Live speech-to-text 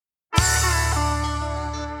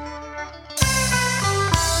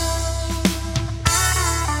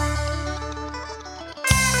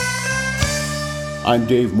I'm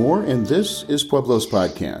Dave Moore, and this is Pueblo's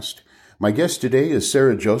Podcast. My guest today is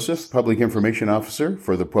Sarah Joseph, Public Information Officer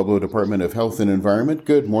for the Pueblo Department of Health and Environment.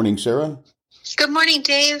 Good morning, Sarah. Good morning,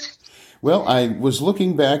 Dave. Well, I was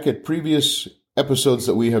looking back at previous episodes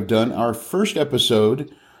that we have done. Our first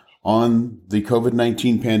episode on the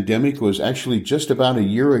COVID-19 pandemic was actually just about a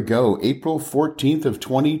year ago, April 14th of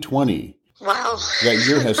 2020. Wow. That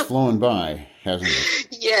year has flown by, hasn't it?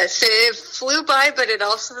 Yes, it flew by, but it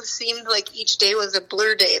also seemed like each day was a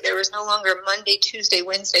blur day. There was no longer Monday, Tuesday,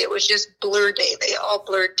 Wednesday. It was just blur day. They all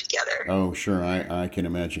blurred together. Oh, sure. I can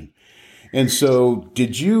imagine. And so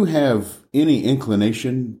did you have any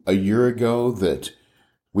inclination a year ago that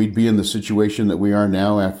we'd be in the situation that we are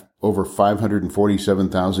now after over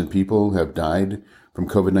 547,000 people have died from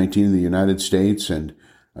COVID-19 in the United States and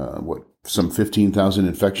some 15,000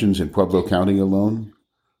 infections in Pueblo County alone?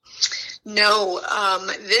 No.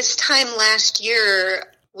 This time last year,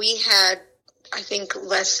 we had, I think,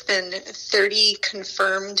 less than 30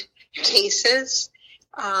 confirmed cases.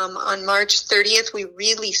 On March 30th, we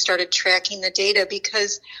really started tracking the data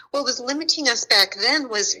because what was limiting us back then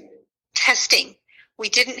was testing. We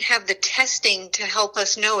didn't have the testing to help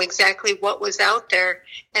us know exactly what was out there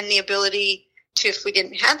and the ability to, if we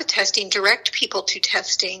didn't have the testing, direct people to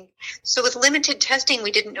testing. So with limited testing,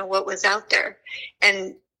 we didn't know what was out there.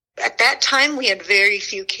 And at that time, we had very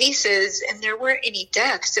few cases and there weren't any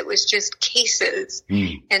deaths. It was just cases.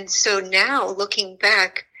 And so now, looking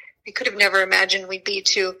back, I could have never imagined we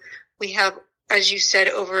have, as you said,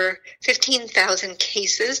 over 15,000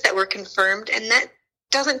 cases that were confirmed. And that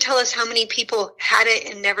doesn't tell us how many people had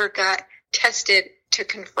it and never got tested to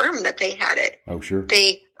confirm that they had it. Oh, sure.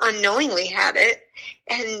 They unknowingly had it.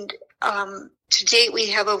 And to date, we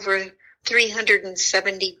have over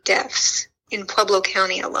 370 deaths in Pueblo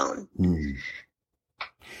County alone.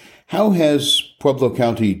 How has Pueblo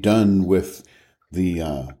County done with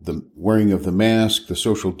the wearing of the mask, the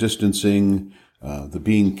social distancing, the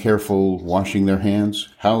being careful, washing their hands?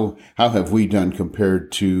 How have we done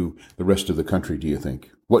compared to the rest of the country, do you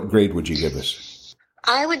think? What grade would you give us?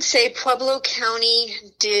 I would say Pueblo County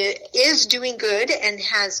is doing good and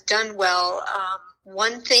has done well.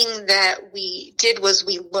 One thing that we did was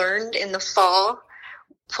we learned in the fall.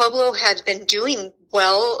 Pueblo had been doing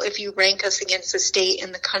well if you rank us against the state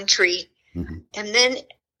and the country. And then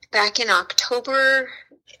back in October,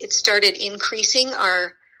 it started increasing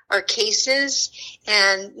our cases,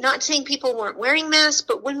 and not saying people weren't wearing masks,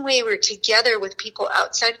 but when we were together with people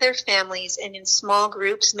outside their families and in small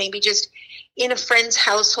groups, maybe just in a friend's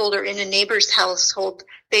household or in a neighbor's household,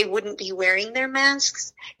 they wouldn't be wearing their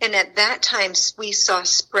masks. And at that time, we saw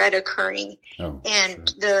spread occurring.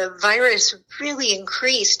 The virus really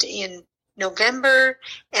increased in November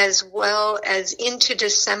as well as into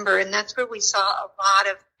December, and that's where we saw a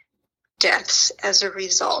lot of deaths as a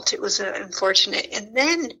result. It was unfortunate. And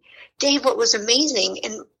then, Dave, what was amazing,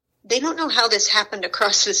 and they don't know how this happened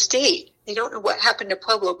across the state. They don't know what happened to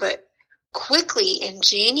Pueblo, but quickly in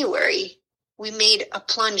January, we made a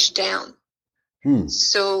plunge down.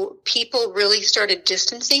 So people really started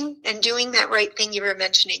distancing and doing that right thing you were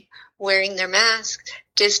mentioning, wearing their masks,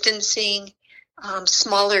 distancing,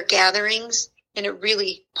 smaller gatherings, and it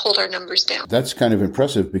really pulled our numbers down. That's kind of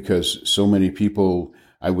impressive because so many people,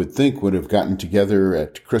 I would think, would have gotten together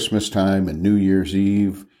at Christmas time and New Year's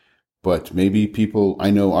Eve, but maybe people, I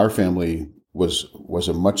know our family was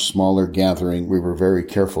a much smaller gathering. We were very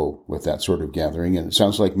careful with that sort of gathering, and it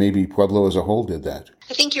sounds like maybe Pueblo as a whole did that.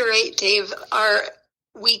 I think you're right, Dave.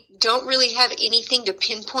 We don't really have anything to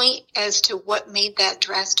pinpoint as to what made that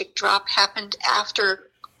drastic drop happen after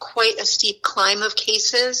quite a steep climb of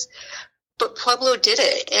cases, but Pueblo did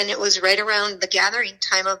it, and it was right around the gathering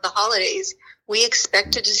time of the holidays. We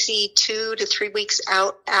expected to see 2 to 3 weeks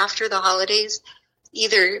out after the holidays.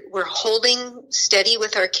 Either we're holding steady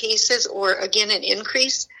with our cases or, again, an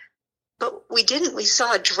increase. But we didn't. We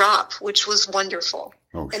saw a drop, which was wonderful.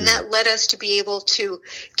 Oh, sure. And that led us to be able to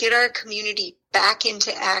get our community back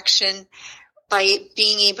into action by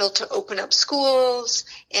being able to open up schools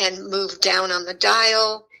and move down on the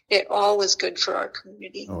dial. It all was good for our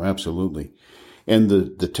community. Oh, absolutely. And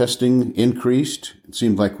the testing increased. It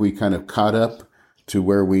seemed like we kind of caught up to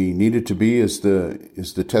where we needed to be is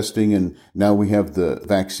the testing, and now we have the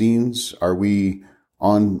vaccines. Are we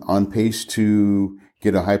on pace to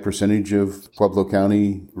get a high percentage of Pueblo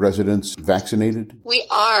County residents vaccinated? We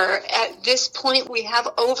are. At this point, we have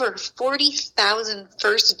over 40,000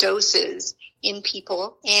 first doses in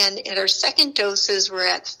people, and at our second doses, we're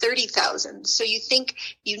at 30,000. So you think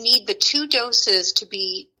you need the 2 doses to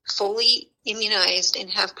be fully immunized and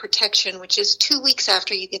have protection, which is 2 weeks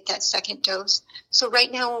after you get that second dose. So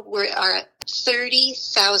right now we are at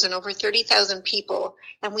 30,000, over 30,000 people,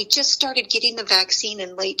 and we just started getting the vaccine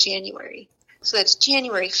in late January. So that's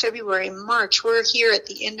January, February, March. We're here at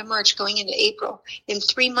the end of March going into April. In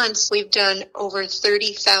 3 months, we've done over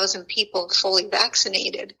 30,000 people fully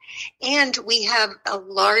vaccinated. And we have a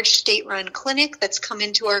large state-run clinic that's come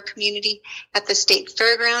into our community at the state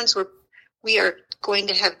fairgrounds, where we are going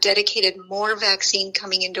to have dedicated more vaccine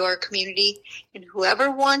coming into our community. And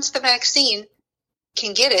whoever wants the vaccine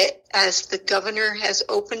can get it, as the governor has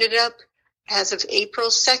opened it up as of April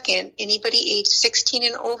 2nd. Anybody age 16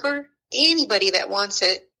 and over, anybody that wants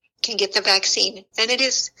it can get the vaccine, and it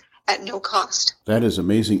is at no cost. That is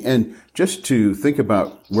amazing. And just to think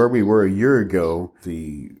about where we were a year ago,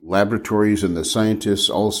 the laboratories and the scientists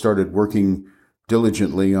all started working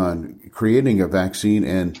diligently on creating a vaccine,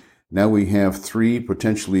 and now we have 3,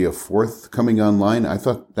 potentially a 4th coming online. I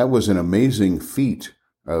thought that was an amazing feat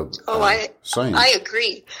of science. I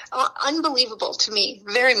agree. Unbelievable to me,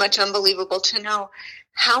 very much unbelievable to know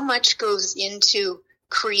how much goes into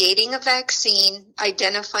creating a vaccine,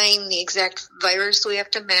 identifying the exact virus we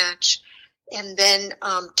have to match, and then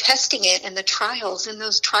testing it, and the trials. And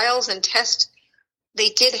those trials and tests, they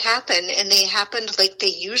did happen, and they happened like they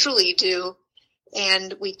usually do.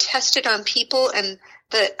 And we tested on people, and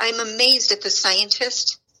I'm amazed at the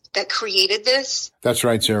scientists that created this. That's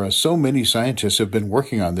right, Sarah. So many scientists have been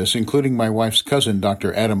working on this, including my wife's cousin,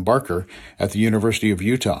 Dr. Adam Barker, at the University of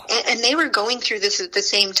Utah. And they were going through this at the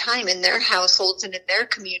same time in their households and in their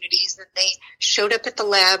communities, and they showed up at the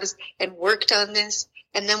labs and worked on this.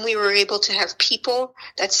 And then we were able to have people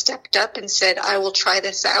that stepped up and said, I will try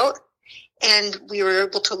this out. And we were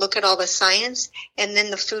able to look at all the science, and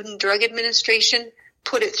then the Food and Drug Administration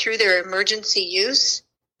put it through their emergency use.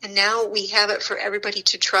 And now we have it for everybody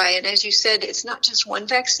to try. And as you said, it's not just one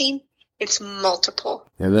vaccine, it's multiple.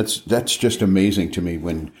 Yeah, that's just amazing to me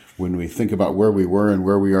when we think about where we were and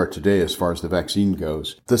where we are today as far as the vaccine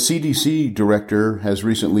goes. The CDC director has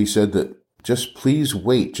recently said that just please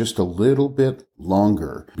wait just a little bit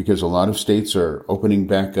longer, because a lot of states are opening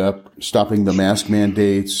back up, stopping the mask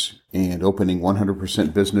mandates, and opening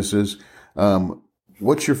 100% businesses.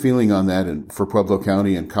 What's your feeling on that for Pueblo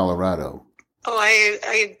County and Colorado? Oh,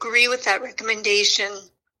 I agree with that recommendation,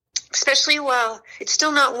 especially while it's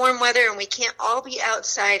still not warm weather and we can't all be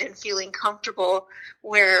outside and feeling comfortable,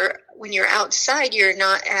 where when you're outside, you're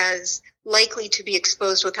not as likely to be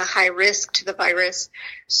exposed with a high risk to the virus.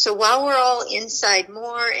 So while we're all inside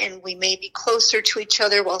more and we may be closer to each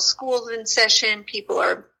other while school's in session, people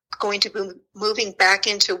are going to be moving back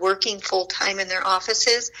into working full-time in their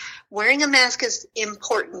offices, wearing a mask is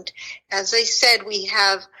important. As I said, we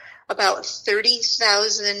have about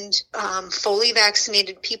 30,000 fully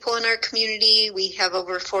vaccinated people in our community. We have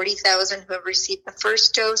over 40,000 who have received the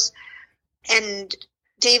first dose. And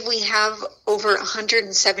Dave, we have over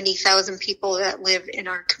 170,000 people that live in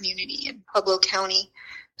our community in Pueblo County.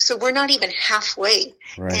 So we're not even halfway.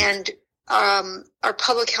 Right. And our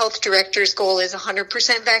public health director's goal is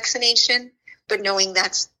 100% vaccination, but knowing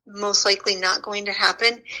that's most likely not going to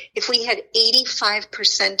happen, if we had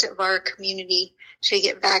 85% of our community to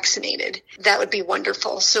get vaccinated, that would be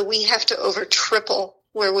wonderful. So we have to over triple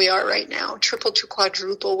where we are right now, triple to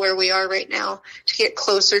quadruple where we are right now to get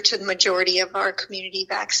closer to the majority of our community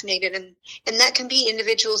vaccinated. And that can be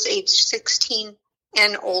individuals age 16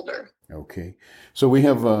 and older. Okay. So we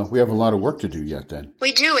have a lot of work to do yet then.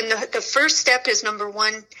 We do. And the first step is, number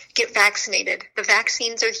one, get vaccinated. The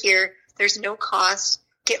vaccines are here. There's no cost.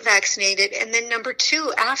 Get vaccinated. And then number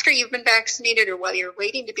two, after you've been vaccinated or while you're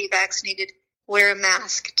waiting to be vaccinated, wear a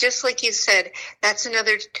mask. Just like you said, that's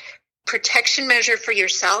another protection measure for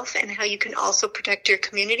yourself and how you can also protect your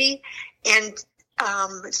community, and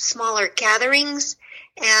smaller gatherings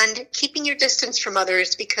and keeping your distance from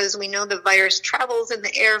others, because we know the virus travels in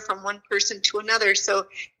the air from one person to another. So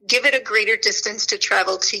give it a greater distance to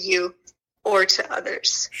travel to you or to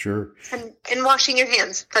others. Sure. And washing your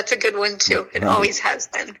hands. That's a good one too. It always has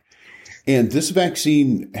been. And this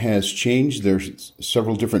vaccine has changed. There's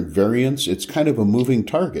several different variants. It's kind of a moving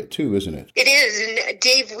target too, isn't it? It is. And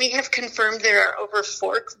Dave, we have confirmed there are over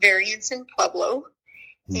 4 variants in Pueblo.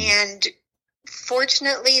 And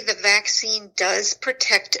fortunately, the vaccine does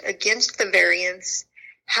protect against the variants.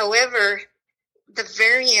 However, the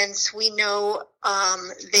variants, we know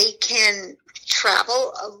they can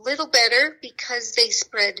travel a little better because they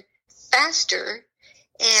spread faster.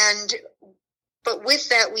 But with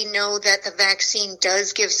that, we know that the vaccine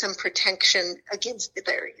does give some protection against the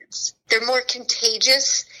variants. They're more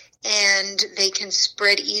contagious, and they can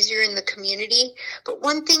spread easier in the community. But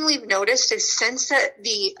one thing we've noticed is since that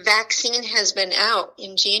the vaccine has been out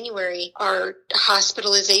in January, our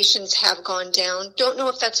hospitalizations have gone down. Don't know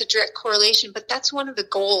if that's a direct correlation, but that's one of the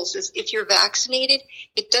goals is if you're vaccinated,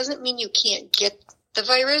 it doesn't mean you can't get the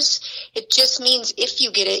virus. It just means if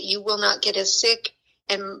you get it, you will not get as sick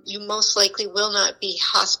and you most likely will not be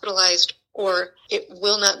hospitalized or it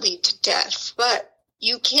will not lead to death. But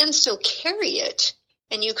you can still carry it.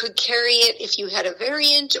 And you could carry it if you had a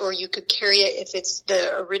variant, or you could carry it if it's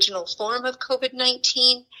the original form of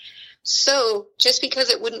COVID-19. So just because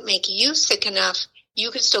it wouldn't make you sick enough,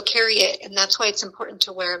 you could still carry it. And that's why it's important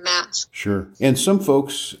to wear a mask. Sure. And some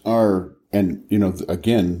folks are, and,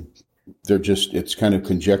 again, it's kind of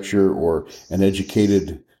conjecture or an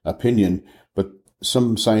educated opinion, but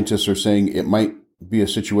some scientists are saying it might be a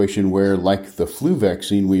situation where, like the flu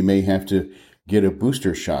vaccine, we may have to get a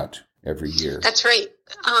booster shot every year. That's right.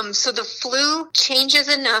 So the flu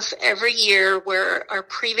changes enough every year where our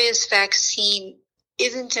previous vaccine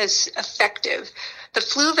isn't as effective. The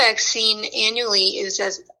flu vaccine annually is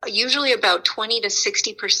usually about 20 to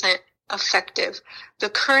 60% effective. The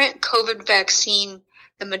current COVID vaccine,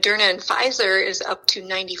 the Moderna and Pfizer, is up to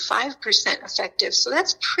 95% effective. So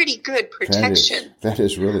that's pretty good protection. That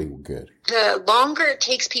is really good. The longer it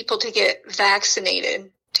takes people to get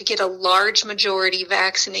vaccinated, to get a large majority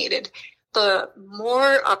vaccinated, the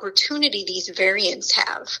more opportunity these variants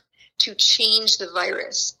have to change the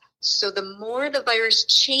virus. So the more the virus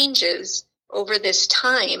changes over this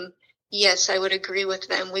time, yes, I would agree with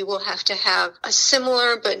them. We will have to have a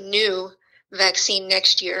similar but new vaccine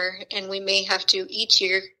next year, and we may have to each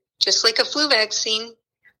year, just like a flu vaccine,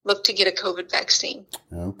 look to get a COVID vaccine.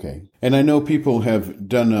 Okay. And I know people have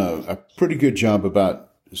done a pretty good job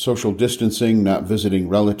about social distancing, not visiting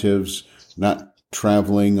relatives, not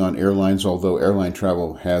traveling on airlines, although airline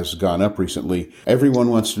travel has gone up recently. Everyone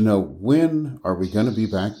wants to know, when are we going to be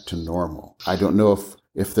back to normal? I don't know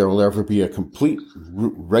if there will ever be a complete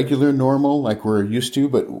regular normal like we're used to,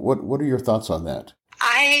 but what are your thoughts on that?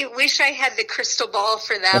 I wish I had the crystal ball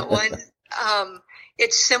for that one.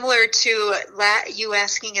 It's similar to you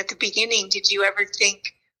asking at the beginning, did you ever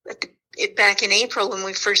think back in April when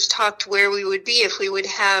we first talked where we would be if we would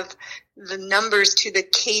have the numbers to the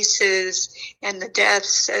cases and the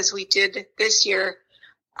deaths as we did this year?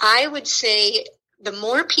 I would say the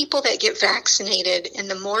more people that get vaccinated and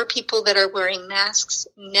the more people that are wearing masks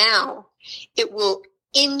now, it will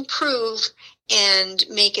improve and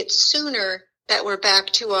make it sooner that we're back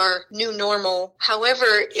to our new normal.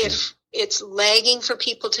 However, if it's lagging for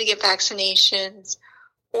people to get vaccinations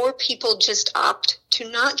or people just opt to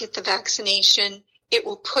not get the vaccination, it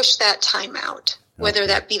will push that time out, whether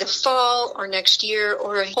that be the fall or next year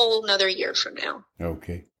or a whole another year from now.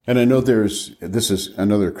 Okay. And I know this is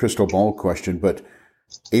another crystal ball question, but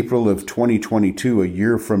April of 2022, a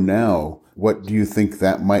year from now, what do you think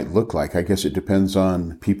that might look like? I guess it depends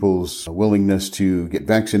on people's willingness to get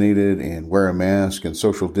vaccinated and wear a mask and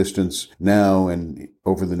social distance now and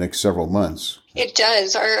over the next several months. It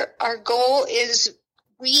does. Our goal is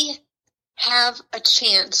we have a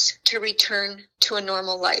chance to return to a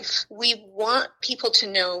normal life. We want people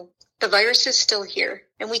to know the virus is still here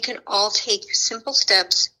and we can all take simple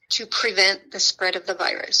steps to prevent the spread of the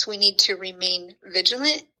virus. We need to remain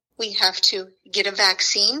vigilant. We have to get a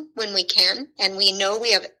vaccine when we can. And we know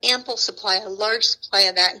we have ample supply, a large supply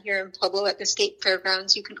of that here in Pueblo at the State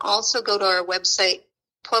Fairgrounds. You can also go to our website,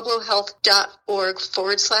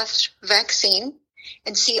 pueblohealth.org/vaccine.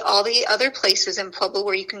 And see all the other places in Pueblo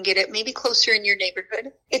where you can get it, maybe closer in your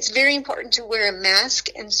neighborhood. It's very important to wear a mask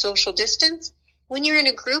and social distance. When you're in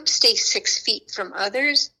a group, stay 6 feet from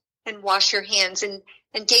others and wash your hands. And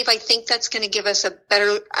Dave, I think that's going to give us a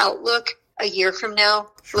better outlook a year from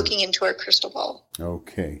now, looking into our crystal ball.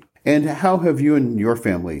 Okay. And how have you and your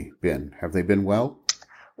family been? Have they been well?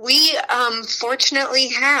 We fortunately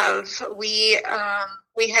have. We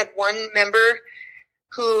had one member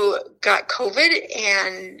who got COVID,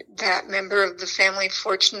 and that member of the family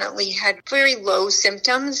fortunately had very low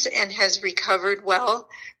symptoms and has recovered well.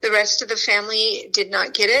 The rest of the family did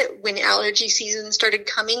not get it. When allergy season started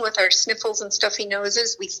coming with our sniffles and stuffy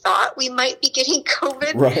noses, we thought we might be getting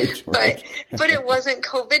COVID, right. But it wasn't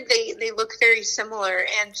COVID. They look very similar.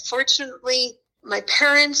 And fortunately, my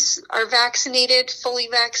parents are vaccinated, fully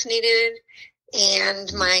vaccinated,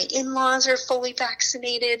 and my in-laws are fully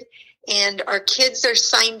vaccinated. And our kids are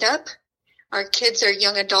signed up. Our kids are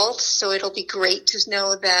young adults, so it'll be great to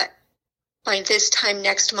know that by this time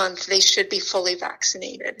next month, they should be fully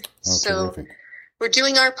vaccinated. So terrific. We're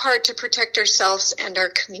doing our part to protect ourselves and our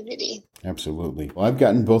community. Absolutely. Well, I've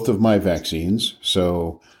gotten both of my vaccines,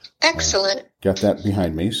 so Excellent. Got that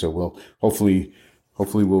behind me. So we'll hopefully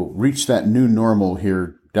we'll reach that new normal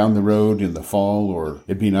here down the road in the fall, or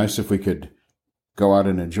it'd be nice if we could go out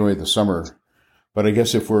and enjoy the summer. But I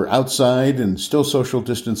guess if we're outside and still social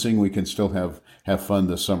distancing, we can still have fun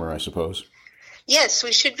this summer, I suppose. Yes,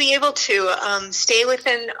 we should be able to stay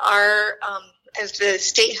within our, as the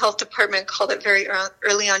state health department called it very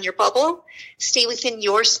early on, your bubble. Stay within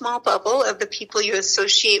your small bubble of the people you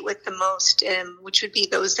associate with the most, which would be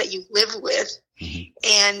those that you live with,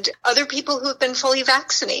 and other people who have been fully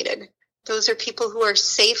vaccinated. Those are people who are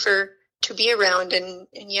safer to be around, and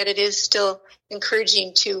yet it is still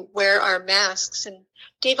encouraging to wear our masks. And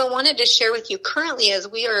Dave, I wanted to share with you currently, as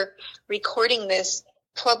we are recording this,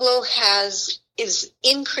 Pueblo is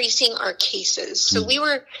increasing our cases. So we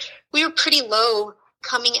were pretty low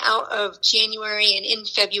coming out of January and in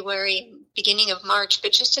February, beginning of March,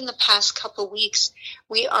 but just in the past couple weeks,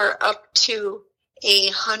 we are up to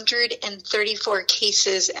 134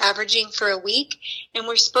 cases averaging for a week, and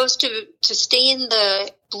we're supposed to stay in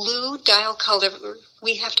the blue dial color.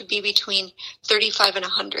 We have to be between 35 and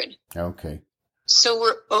 100. Okay. So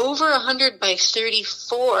we're over 100 by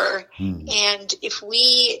 34, and if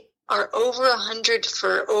we are over 100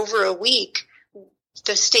 for over a week,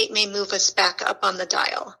 the state may move us back up on the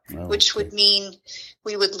dial, which would mean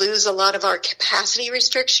we would lose a lot of our capacity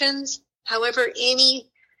restrictions. However, any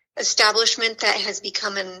establishment that has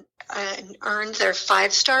become and earned their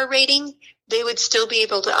 5-star rating, they would still be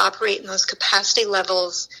able to operate in those capacity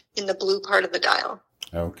levels in the blue part of the dial.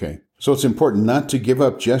 Okay. So it's important not to give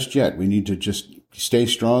up just yet. We need to just stay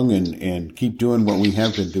strong and keep doing what we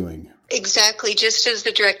have been doing. Exactly. Just as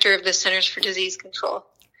the director of the Centers for Disease Control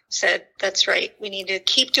said, that's right. We need to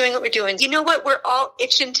keep doing what we're doing. You know what? We're all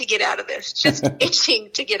itching to get out of this, just itching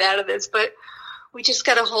to get out of this. But we just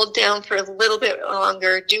got to hold down for a little bit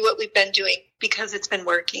longer, do what we've been doing because it's been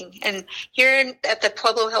working. And here at the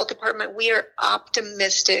Pueblo Health Department, we are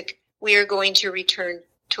optimistic we are going to return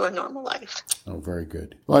to a normal life. Oh, very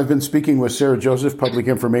good. Well, I've been speaking with Sarah Joseph, Public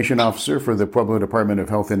Information Officer for the Pueblo Department of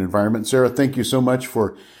Health and Environment. Sarah, thank you so much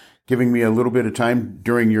for giving me a little bit of time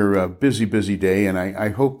during your busy day. And I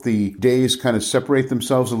hope the days kind of separate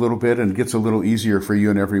themselves a little bit and it gets a little easier for you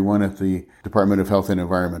and everyone at the Department of Health and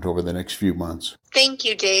Environment over the next few months. Thank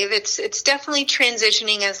you, Dave. It's definitely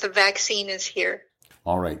transitioning as the vaccine is here.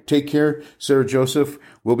 All right. Take care, Sarah Joseph.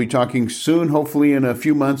 We'll be talking soon, hopefully in a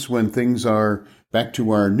few months when things are back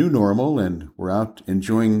to our new normal and we're out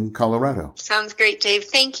enjoying Colorado. Sounds great, Dave.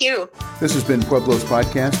 Thank you. This has been Pueblo's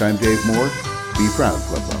Podcast. I'm Dave Moore. Be proud,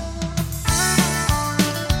 Pueblo.